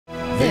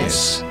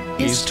This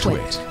is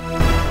TWiT.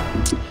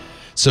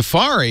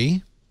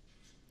 Safari,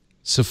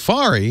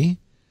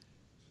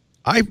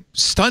 I'm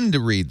stunned to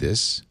read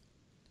this,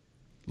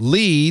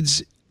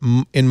 leads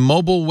in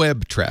mobile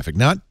web traffic,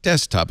 not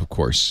desktop, of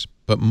course,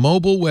 but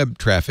mobile web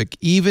traffic,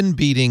 even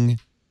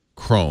beating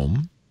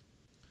Chrome,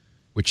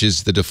 which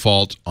is the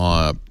default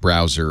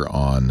browser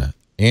on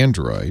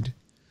Android,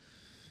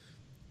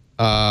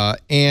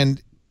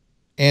 and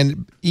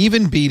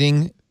even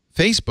beating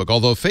Facebook,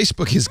 although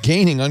Facebook is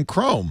gaining on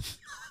Chrome.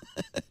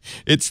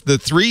 It's the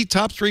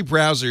top three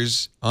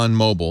browsers on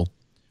mobile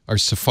are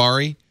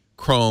Safari,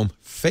 Chrome,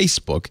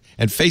 Facebook,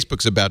 and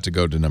Facebook's about to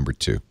go to number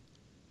 2.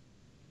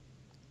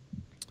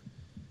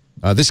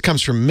 This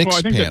comes from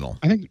Mixpanel.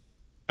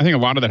 I think a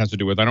lot of that has to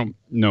do with I don't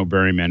know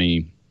very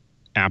many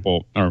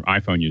Apple or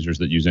iPhone users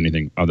that use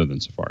anything other than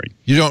Safari.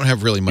 You don't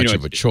have really much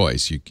of a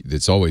choice.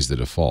 It's always the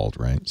default,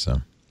 right? So,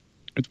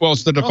 it's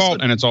the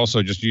default, and it's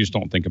also just you just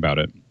don't think about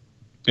it.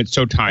 It's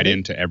so tied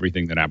into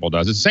everything that Apple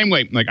does. It's the same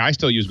way. Like I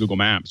still use Google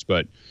Maps,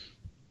 but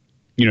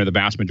the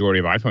vast majority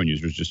of iPhone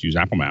users just use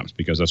Apple Maps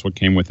because that's what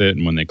came with it.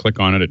 And when they click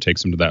on it, it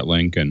takes them to that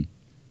link, and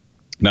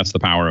that's the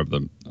power of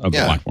the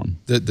platform.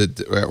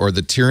 Or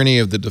the tyranny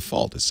of the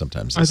default is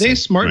sometimes. Are they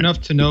smart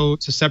enough to know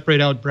to separate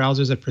out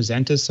browsers that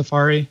present as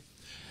Safari?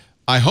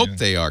 I hope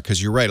they are,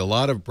 because you're right. A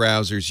lot of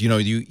browsers,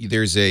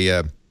 there's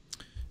a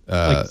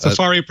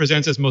Safari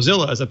presents as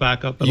Mozilla as a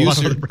backup, but a lot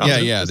of the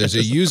browsers there's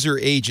a user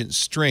agent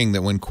string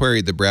that when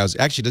queried, the browser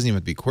actually doesn't even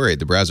have to be queried.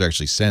 The browser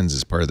actually sends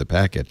as part of the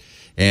packet,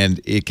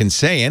 and it can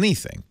say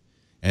anything.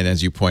 And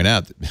as you point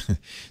out,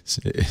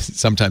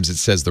 sometimes it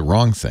says the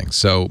wrong thing.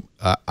 So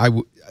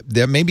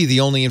that may be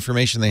the only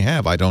information they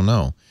have. I don't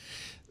know.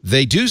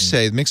 They do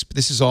say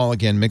this is all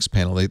again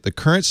Mixpanel. The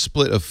current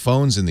split of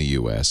phones in the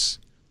U.S.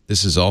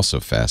 This is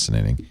also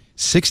fascinating.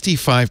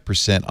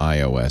 65%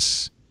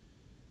 iOS,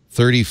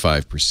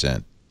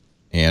 35%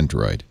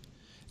 Android.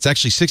 It's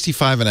actually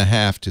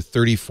 65.5 to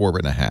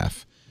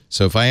 34.5.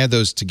 So if I add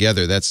those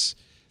together, that's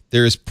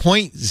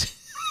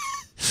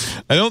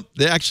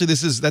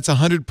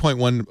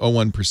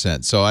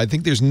 100.101%. So I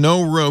think there's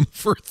no room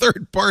for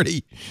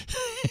third-party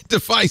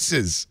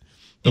devices.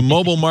 The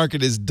mobile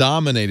market is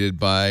dominated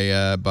by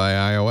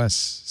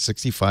iOS,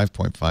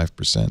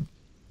 65.5%.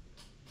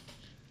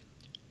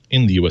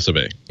 In the US of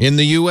A. In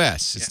the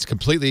U.S. It's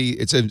completely,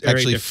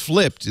 actually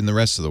flipped in the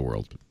rest of the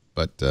world.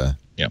 But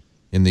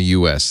in the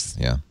U.S.,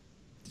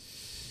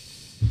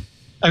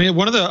 I mean,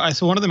 one of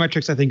the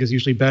metrics I think is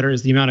usually better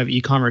is the amount of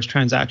e-commerce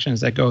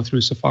transactions that go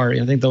through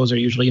Safari. I think those are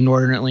usually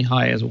inordinately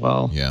high as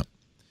well. Yeah.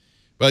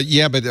 But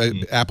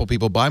Apple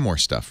people buy more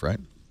stuff, right?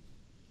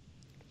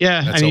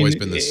 Yeah, that's always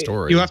been the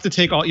story. You have to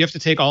take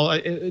all.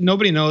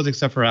 Nobody knows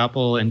except for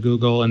Apple and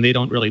Google, and they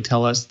don't really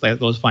tell us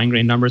those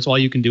fine-grained numbers. All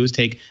you can do is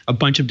take a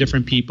bunch of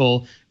different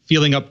people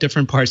feeling up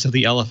different parts of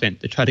the elephant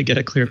to try to get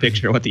a clear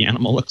picture of what the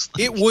animal looks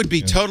like. It would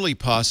be totally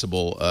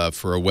possible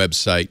for a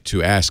website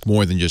to ask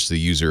more than just the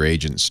user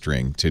agent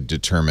string to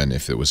determine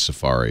if it was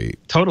Safari.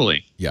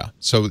 Totally. Yeah.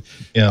 So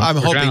I'm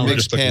hoping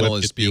Mixpanel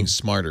is being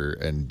smarter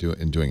and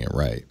doing it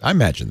right. I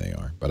imagine they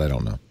are, but I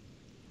don't know.